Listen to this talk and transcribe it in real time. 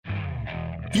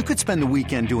You could spend the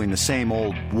weekend doing the same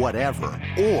old whatever,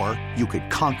 or you could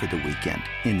conquer the weekend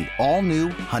in the all-new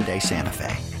Hyundai Santa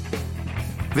Fe.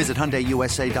 Visit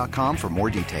HyundaiUSA.com for more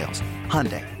details.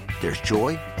 Hyundai, there's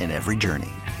joy in every journey.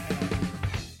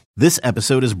 This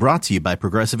episode is brought to you by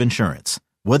Progressive Insurance.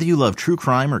 Whether you love true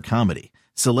crime or comedy,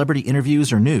 celebrity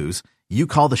interviews or news, you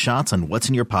call the shots on what's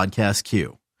in your podcast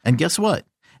queue. And guess what?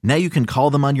 Now you can call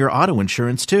them on your auto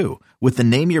insurance too with the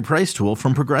Name Your Price tool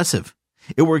from Progressive.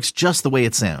 It works just the way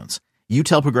it sounds. You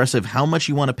tell Progressive how much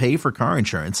you want to pay for car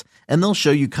insurance, and they'll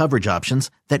show you coverage options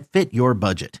that fit your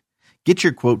budget. Get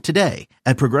your quote today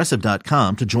at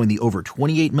Progressive.com to join the over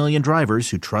 28 million drivers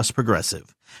who trust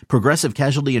Progressive. Progressive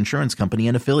Casualty Insurance Company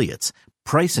and Affiliates.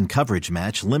 Price and coverage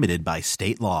match limited by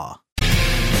state law.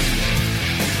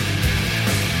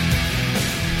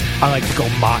 I like to go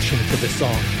moshing to this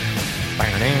song.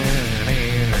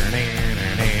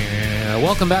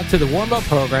 Welcome back to the warm-up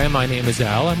program. My name is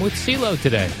Al. I'm with CeeLo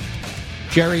today.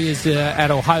 Jerry is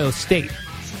at Ohio State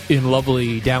in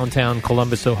lovely downtown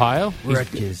Columbus, Ohio.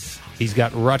 He's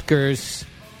got Rutgers,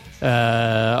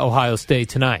 Ohio State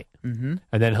tonight. Mm-hmm.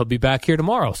 And then he'll be back here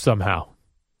tomorrow somehow.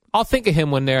 I'll think of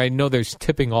him when I know there's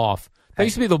tipping off. That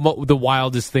used to be the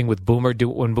wildest thing with Boomer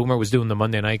when Boomer was doing the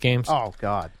Monday night games. Oh,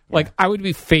 God. Yeah. Like, I would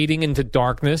be fading into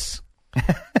darkness,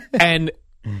 and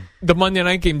the Monday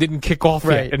night game didn't kick off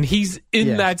yet, and he's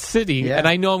in that city, and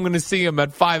I know I'm going to see him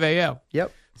at 5 a.m.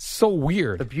 Yep. So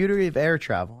weird. The beauty of air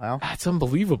travel, Al. That's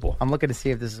unbelievable. I'm looking to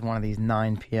see if this is one of these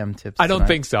 9 p.m. tips. I don't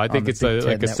think so. I think it's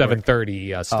like a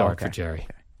 7:30 start okay. for Jerry.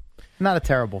 Okay. Not a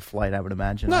terrible flight, I would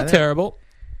imagine. Not terrible.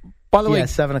 By the way,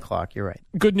 7 o'clock, you're right.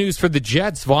 Good news for the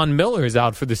Jets. Von Miller is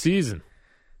out for the season.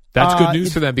 That's good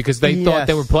news for them because they thought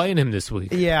they were playing him this week.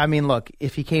 Yeah, I mean, look,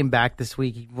 if he came back this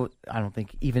week, I don't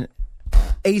think even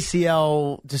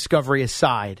ACL discovery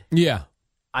aside. Yeah.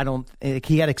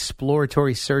 He had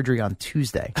exploratory surgery on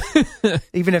Tuesday.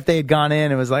 Even if they had gone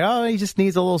in and was like, oh, he just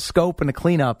needs a little scope and a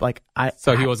cleanup.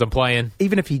 So he wasn't playing?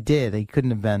 Even if he did, he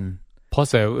couldn't have been.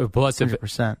 Plus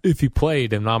 100%. If he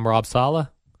played and I'm Rob Saleh,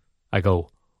 I go,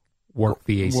 work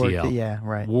the ACL.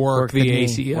 Work the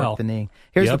ACL. Work the knee.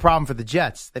 Here's the problem for the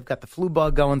Jets. They've got the flu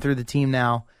bug going through the team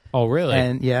now. Oh, really?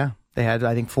 And, they had,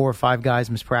 I think, 4 or 5 guys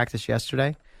mispractice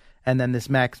yesterday. And then this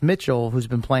Max Mitchell, who's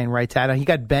been playing right tackle, he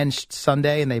got benched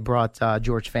Sunday, and they brought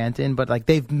George Fant in. But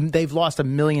they've lost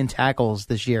 1 million tackles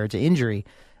this year to injury.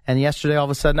 And yesterday, all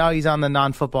of a sudden, he's on the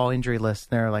non-football injury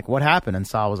list. And they're like, "What happened?" And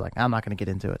Saul was like, "I'm not going to get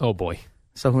into it." Oh boy!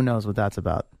 So who knows what that's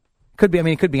about? Could be. I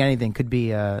mean, it could be anything. Could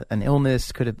be an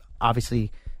illness. Could have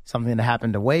obviously something that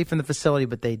happened away from the facility,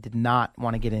 but they did not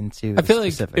want to get into. I feel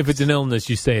like specifics. if it's an illness,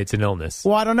 you say it's an illness.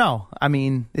 Well, I don't know. I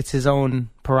mean, it's his own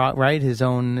right. His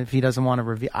own. If he doesn't want to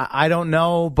review, I don't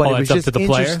know. But it was just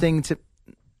interesting to.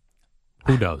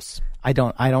 Who knows? I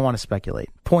don't want to speculate.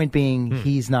 Point being,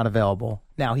 he's not available.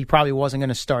 Now, he probably wasn't going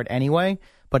to start anyway,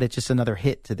 but it's just another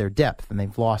hit to their depth, and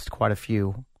they've lost quite a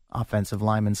few offensive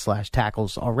linemen /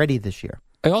 tackles already this year.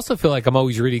 I also feel like I'm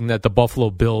always reading that the Buffalo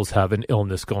Bills have an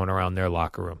illness going around their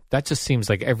locker room. That just seems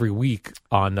like every week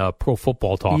on Pro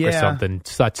Football Talk or something.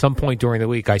 So at some point during the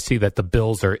week, I see that the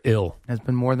Bills are ill. There's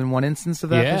been more than one instance of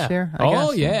that this year, I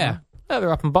guess. Yeah,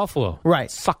 they're up in Buffalo. Right.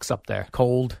 It sucks up there.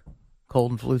 Cold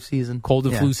and flu season.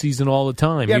 Flu season all the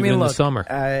time, even in the summer.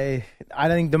 I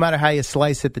think no matter how you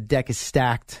slice it, the deck is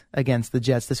stacked against the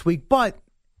Jets this week. But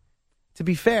to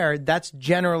be fair, that's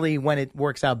generally when it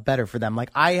works out better for them. Like,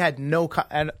 I had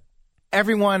and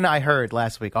everyone I heard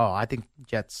last week, I think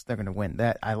Jets, they're going to win.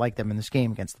 I like them in this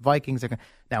game against the Vikings.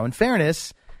 Now, in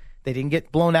fairness, they didn't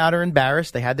get blown out or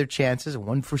embarrassed. They had their chances,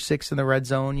 1 for 6 in the red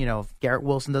zone. You know, if Garrett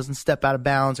Wilson doesn't step out of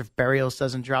bounds, or if Berrios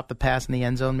doesn't drop the pass in the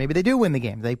end zone, maybe they do win the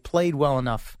game. They played well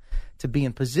enough to be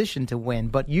in position to win.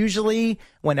 But usually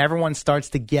when everyone starts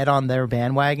to get on their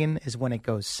bandwagon is when it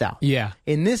goes south. Yeah.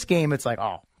 In this game, it's like,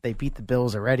 they beat the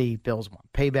Bills already. Bills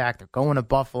want payback. They're going to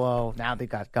Buffalo. Now they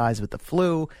got guys with the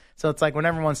flu. So it's like when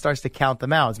everyone starts to count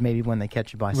them out, it's maybe when they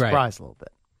catch you by surprise a little bit.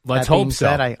 Let's hope so.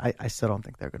 I still don't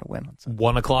think they're going to win on Sunday.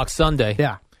 1 o'clock Sunday.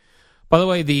 Yeah. By the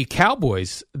way, the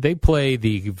Cowboys, they play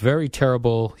the very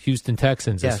terrible Houston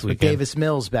Texans this weekend. With Davis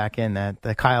Mills back in.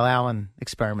 The Kyle Allen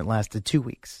experiment lasted 2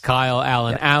 weeks. Kyle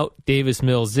Allen out, Davis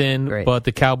Mills in, Great. But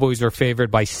the Cowboys are favored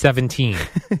by 17,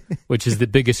 which is the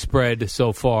biggest spread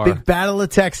so far. Big battle of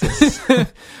Texas.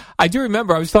 I do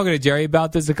remember, I was talking to Jerry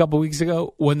about this a couple weeks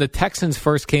ago, when the Texans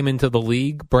first came into the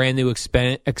league, brand new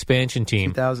expansion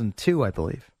team. 2002, I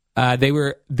believe. They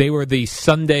were the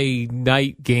Sunday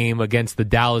night game against the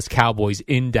Dallas Cowboys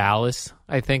in Dallas,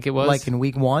 I think it was. Like in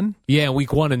week 1? Yeah,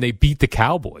 week 1, and they beat the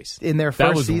Cowboys. In their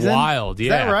first season? That was wild, yeah. Is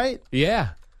that right? Yeah.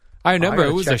 I remember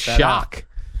it was a shock.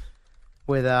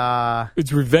 with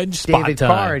it's revenge spot David time.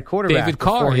 Carr at quarterback. David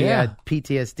Carr, before he yeah. had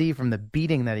PTSD from the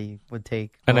beating that he would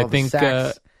take. And all the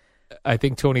sacks. I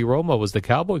think Tony Romo was the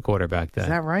Cowboy quarterback then. Is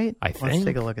that right? I think. Let's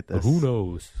take a look at this. Who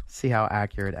knows? See how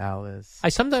accurate Al is. I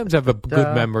sometimes have a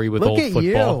good memory with look old at football.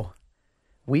 You.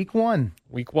 Week 1.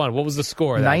 Week 1. What was the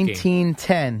score of that game?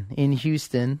 19-10 in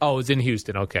Houston. Oh, it was in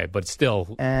Houston. Okay, but still, it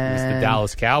was the And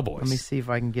Dallas Cowboys. Let me see if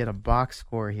I can get a box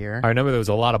score here. I remember there was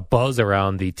a lot of buzz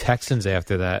around the Texans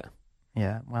after that.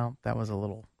 Yeah, well, that was a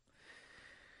little.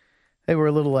 They were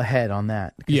a little ahead on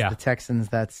that. Because Yeah. the Texans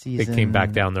that season came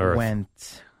back down to earth.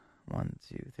 Went 1,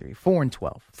 2, 3,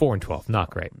 4-12. 4-12, not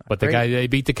great. But great. they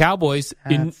beat the Cowboys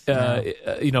in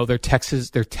That's,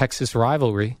 their Texas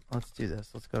rivalry. Let's do this.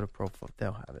 Let's go to Pro Football.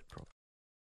 They'll have it.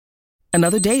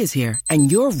 Another day is here,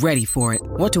 and you're ready for it.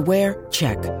 What to wear?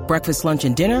 Check. Breakfast, lunch,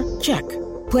 and dinner? Check.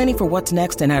 Planning for what's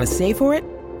next and how to save for it?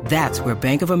 That's where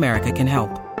Bank of America can help.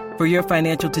 For your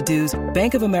financial to-dos,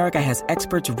 Bank of America has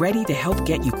experts ready to help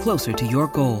get you closer to your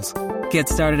goals. Get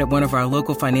started at one of our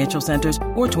local financial centers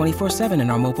or 24/7 in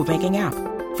our mobile banking app.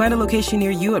 Find a location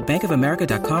near you at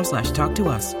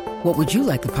bankofamerica.com/talktous. What would you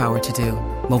like the power to do?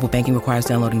 Mobile banking requires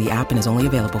downloading the app and is only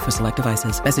available for select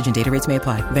devices. Message and data rates may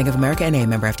apply. Bank of America NA,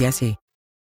 member FDIC.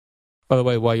 By the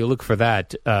way, while you look for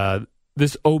that,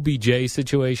 this OBJ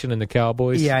situation in the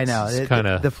Cowboys. Yeah, I know.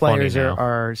 The players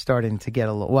are starting to get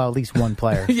a little. Well, at least one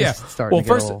player. Yeah. Starting Well, to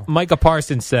get first, a little, Micah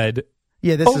Parsons said,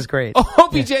 yeah, this is great.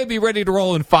 OBJ be ready to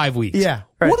roll in 5 weeks. Yeah,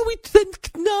 right. What do we think?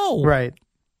 No. Right.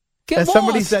 Get As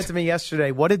somebody lost. said to me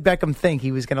yesterday, what did Beckham think?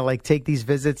 He was going to take these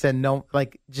visits and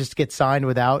just get signed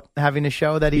without having to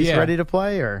show that he's ready to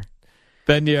play, or?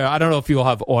 Then I don't know if you'll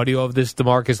have audio of this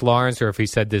DeMarcus Lawrence or if he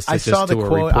said this I just saw the to a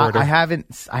quote. reporter. I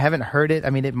haven't heard it. I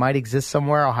mean, it might exist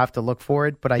somewhere. I'll have to look for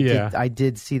it. But I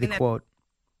did see the quote.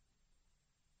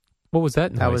 What was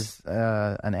that noise? That was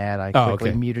an ad I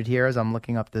quickly muted here as I'm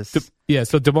looking up this. So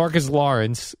DeMarcus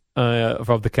Lawrence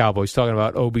from the Cowboys, talking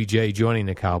about OBJ joining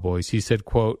the Cowboys, he said,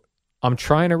 quote, "I'm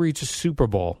trying to reach a Super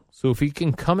Bowl, so if he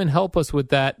can come and help us with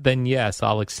that, then yes,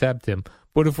 I'll accept him.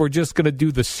 But if we're just going to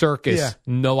do the circus,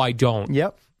 no, I don't."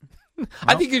 Yep.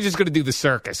 I think you're just going to do the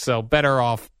circus, so better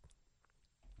off.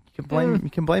 You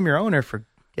can blame your owner for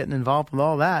getting involved with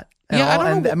all that.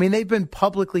 I mean, they've been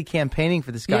publicly campaigning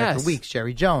for this guy for weeks.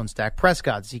 Jerry Jones, Dak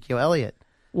Prescott, Ezekiel Elliott.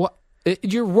 What?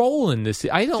 You're rolling this.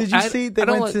 I don't. Did you see?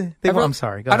 I'm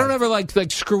sorry. Go I don't ahead. ever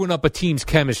like screwing up a team's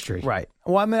chemistry. Right.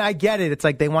 Well, I mean, I get it. It's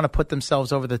like they want to put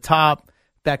themselves over the top.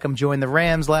 Beckham joined the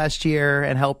Rams last year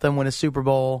and helped them win a Super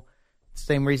Bowl.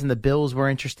 Same reason the Bills were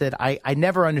interested. I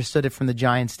never understood it from the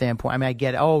Giants' standpoint. I mean, I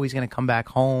get, he's going to come back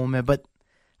home, but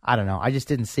I don't know. I just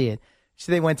didn't see it.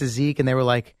 So they went to Zeke and they were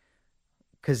like,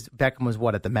 because Beckham was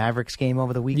at the Mavericks game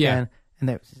over the weekend,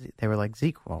 and they were like,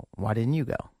 Zeke, well, why didn't you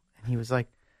go? And he was like,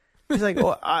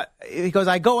 he goes,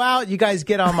 I go out, you guys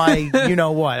get on my, you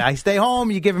know what? I stay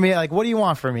home, you giving me what do you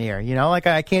want from me here? You know,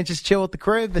 I can't just chill at the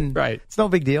crib, and it's no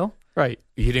big deal. Right.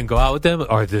 You didn't go out with them,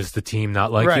 or does the team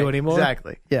not like you anymore?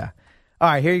 Exactly. Yeah. All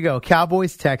right, here you go.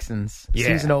 Cowboys Texans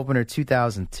season opener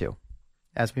 2002.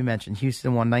 As we mentioned,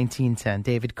 Houston won 19-10.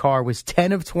 David Carr was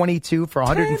 10 of 22 for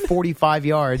 145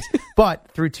 yards, but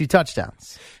threw 2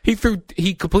 touchdowns. He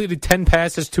completed 10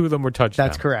 passes, 2 of them were touchdowns.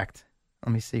 That's correct.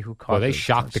 Let me see who caught. Well, they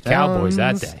shocked the Cowboys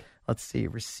that day. Let's see,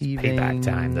 receiving payback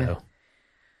time though.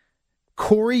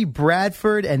 Corey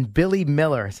Bradford and Billy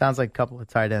Miller. Sounds like a couple of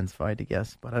tight ends, if I had to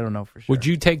guess, but I don't know for sure. Would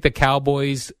you take the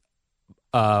Cowboys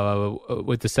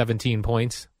with the 17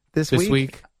 points this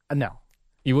week? No,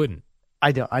 you wouldn't.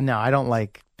 I don't. I don't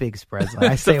like big spreads.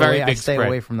 I stay away. I stay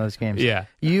away from those games. Yeah.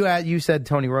 You said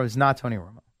Tony Romo. It's not Tony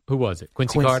Romo. Who was it?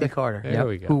 Quincy Carter. There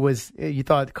we go. Who was? You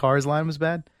thought Carr's line was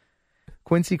bad?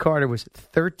 Quincy Carter was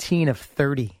 13 of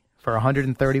 30 for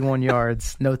 131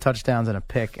 yards, no touchdowns and a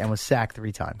pick, and was sacked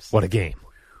 3 times. What a game!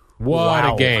 What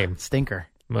a game! Stinker.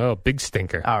 Oh, big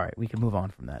stinker. All right, we can move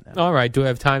on from that now. All right, do I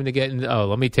have time to get in? Oh,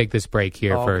 let me take this break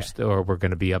here first, or we're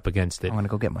going to be up against it. I'm going to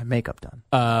go get my makeup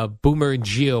done. Boomer and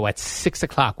Gio at 6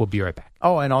 o'clock. We'll be right back.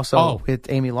 Oh, and also it's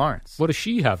Amy Lawrence. What does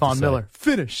she have Von to say? Miller.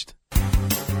 Finished.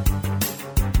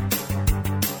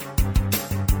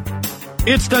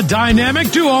 It's the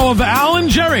dynamic duo of Al and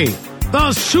Jerry,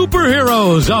 the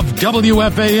superheroes of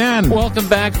WFAN. Welcome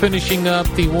back. Finishing up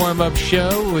the warm-up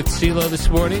show with CeeLo this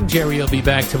morning. Jerry will be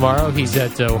back tomorrow. He's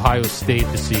at Ohio State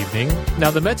this evening.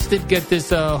 Now, the Mets did get this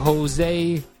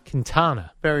Jose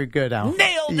Quintana. Very good, Al.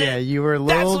 Nailed it! Yeah, you were a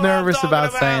little nervous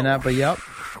about saying that, but yep.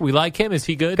 We like him. Is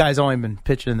he good? Guy's only been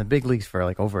pitching in the big leagues for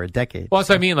over a decade. Well, that's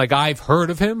what I mean. I've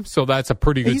heard of him, so that's a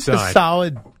pretty good He's sign. a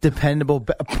solid, dependable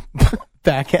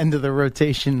back end of the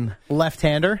rotation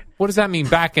left-hander. What does that mean,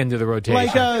 back end of the rotation?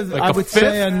 I would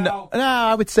say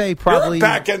I would say probably You're a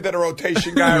back end of the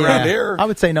rotation guy around here. I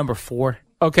would say number 4.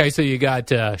 Okay, so you got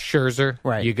Scherzer,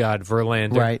 right? You got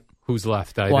Verlander, right? Who's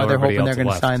left? They're hoping they're going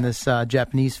to sign this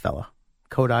Japanese fella,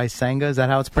 Kodai Senga. Is that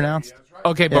how it's pronounced?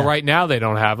 Okay, but right now they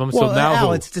don't have him. So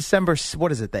now it's December.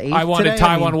 What is it? The 8th. I wanted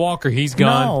Taijuan Walker. He's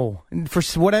gone. No, for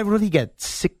whatever did he get?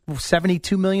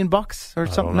 $72 million or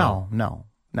something? No.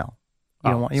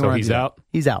 He's out.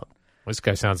 He's out. This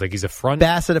guy sounds like he's a front.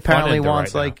 Bassett apparently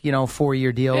wants right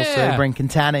 4-year deals. Yeah. So they bring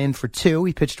Quintana in for 2.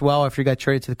 He pitched well after he got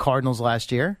traded to the Cardinals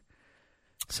last year.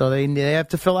 So they have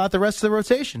to fill out the rest of the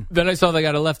rotation. Then I saw they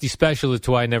got a lefty specialist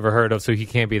who I never heard of, so he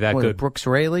can't be that good. Brooks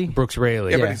Raley? Brooks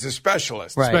Raley. Yeah, but he's a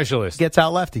specialist. Right. Specialist. Gets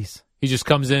out lefties. He just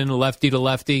comes in lefty to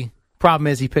lefty. Problem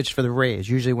is he pitched for the Rays.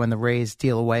 Usually when the Rays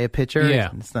deal away a pitcher,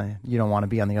 you don't want to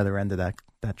be on the other end of that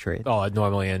trade. Oh, it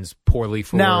normally ends poorly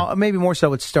for... Now, maybe more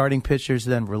so with starting pitchers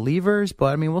than relievers,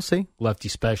 but, we'll see. Lefty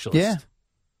specialist. Yeah.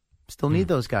 Still need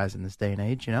those guys in this day and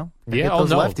age, Get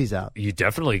those lefties out. You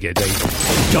definitely get that.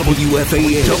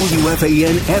 WFAN,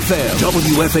 WFAN FM,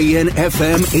 WFAN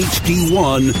FM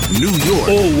HD1, New York.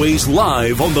 Always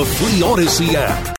live on the free Odyssey app.